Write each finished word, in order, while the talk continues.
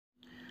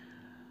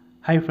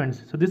Hi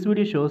friends, so this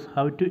video shows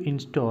how to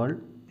install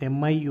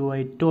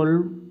MIUI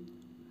 12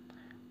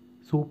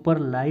 Super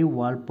Live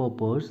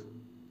Wallpapers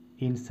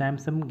in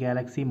Samsung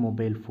Galaxy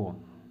mobile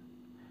phone.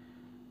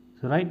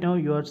 So right now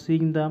you are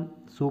seeing the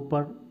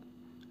Super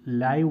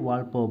Live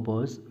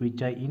Wallpapers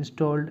which I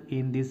installed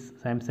in this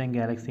Samsung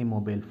Galaxy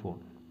mobile phone.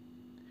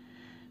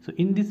 So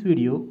in this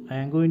video I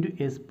am going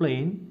to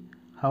explain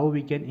how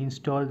we can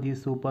install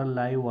these Super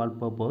Live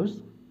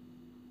Wallpapers.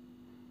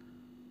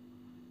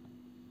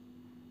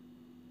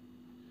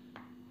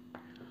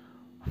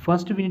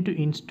 First we need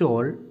to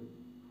install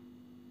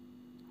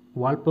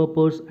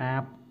Wallpapers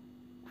app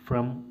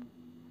from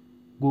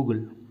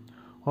Google.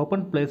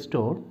 Open Play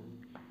Store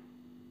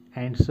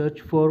and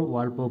search for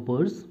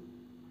Wallpapers.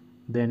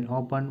 Then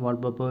open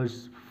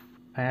Wallpapers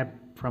app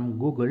from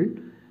Google.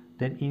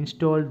 Then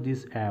install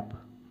this app.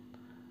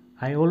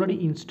 I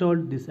already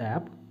installed this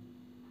app.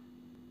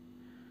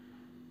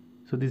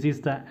 So this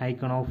is the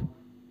icon of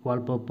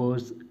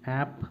Wallpapers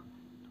app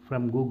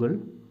from Google.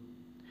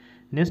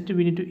 Next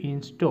we need to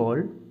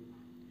install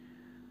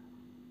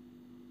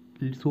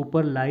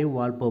Super Live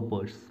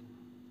Wallpapers.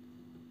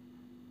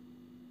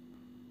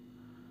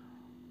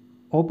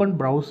 Open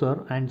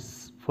browser and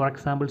for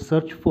example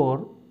search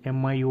for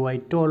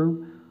MIUI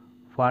 12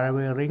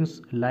 Faraway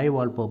Rings Live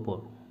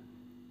Wallpaper.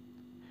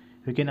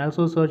 You can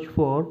also search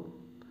for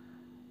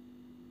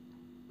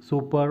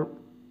Super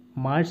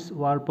Mars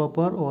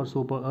Wallpaper or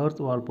Super Earth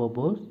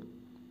Wallpapers.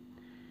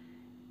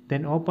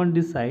 Then open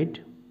this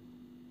site.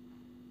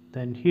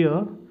 Then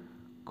here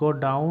go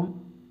down.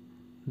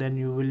 Then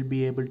you will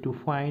be able to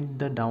find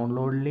the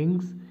download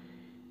links.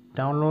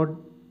 Download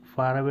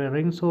Faraway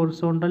Rings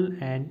Horizontal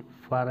and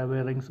Faraway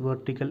Rings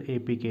Vertical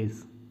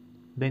APKs.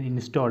 Then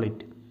install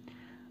it.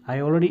 I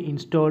already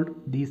installed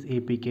these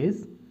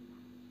APKs.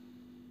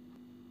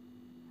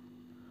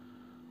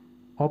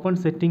 Open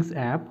Settings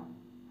app.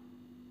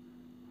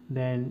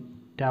 Then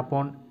tap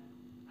on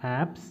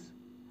Apps.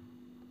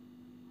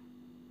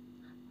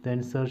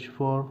 Then search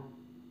for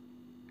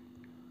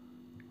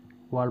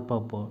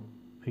Wallpaper.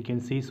 You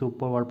can see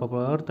Super Wallpaper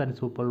Earth and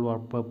Super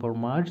Wallpaper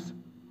Mars.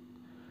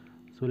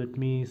 So let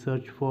me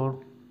search for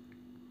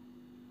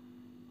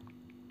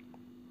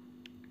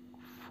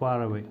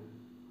Faraway.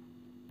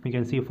 You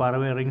can see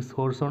Faraway Rings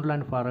Horizontal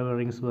and Faraway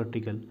Rings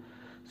Vertical.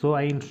 So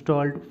I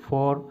installed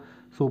 4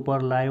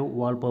 Super Live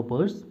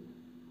Wallpapers.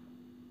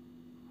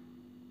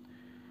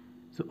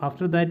 So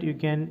after that you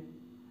can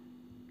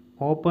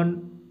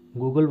open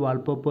Google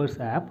Wallpapers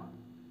app.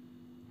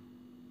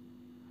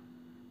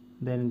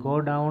 Then go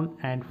down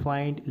and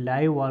find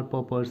Live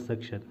Wallpapers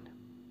section,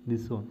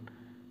 this one.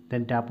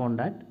 Then tap on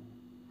that.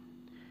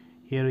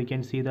 Here you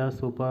can see the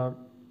Super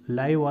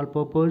Live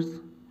Wallpapers.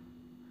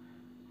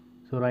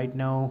 So right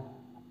now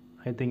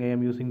I think I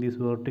am using this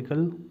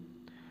vertical.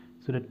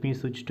 So let me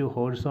switch to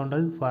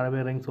horizontal,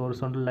 Faraway Rings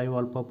Horizontal Live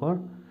Wallpaper.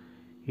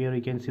 Here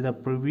you can see the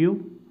preview.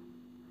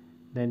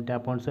 Then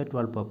tap on Set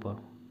Wallpaper.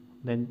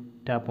 Then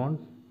tap on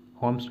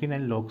Home Screen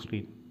and Lock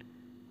Screen.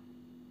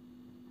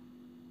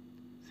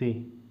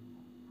 See,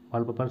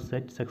 wallpaper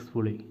set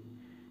successfully.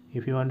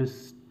 If you want to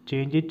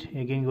change it,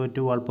 again go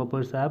to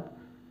Wallpapers app.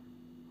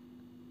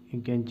 You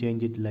can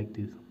change it like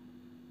this.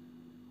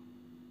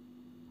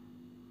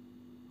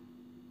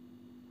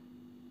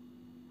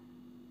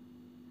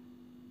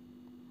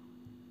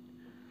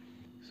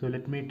 So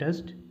let me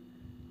test.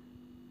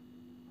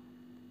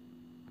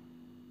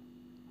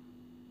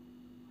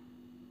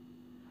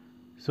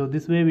 So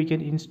this way we can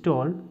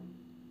install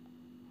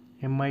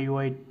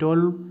MIUI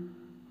 12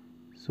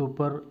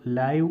 Super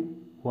Live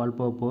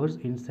Wallpapers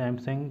in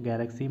Samsung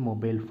Galaxy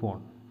mobile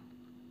phone.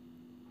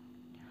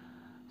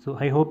 So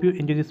I hope you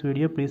enjoy this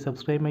video. Please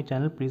subscribe my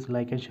channel. Please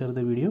like and share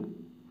the video.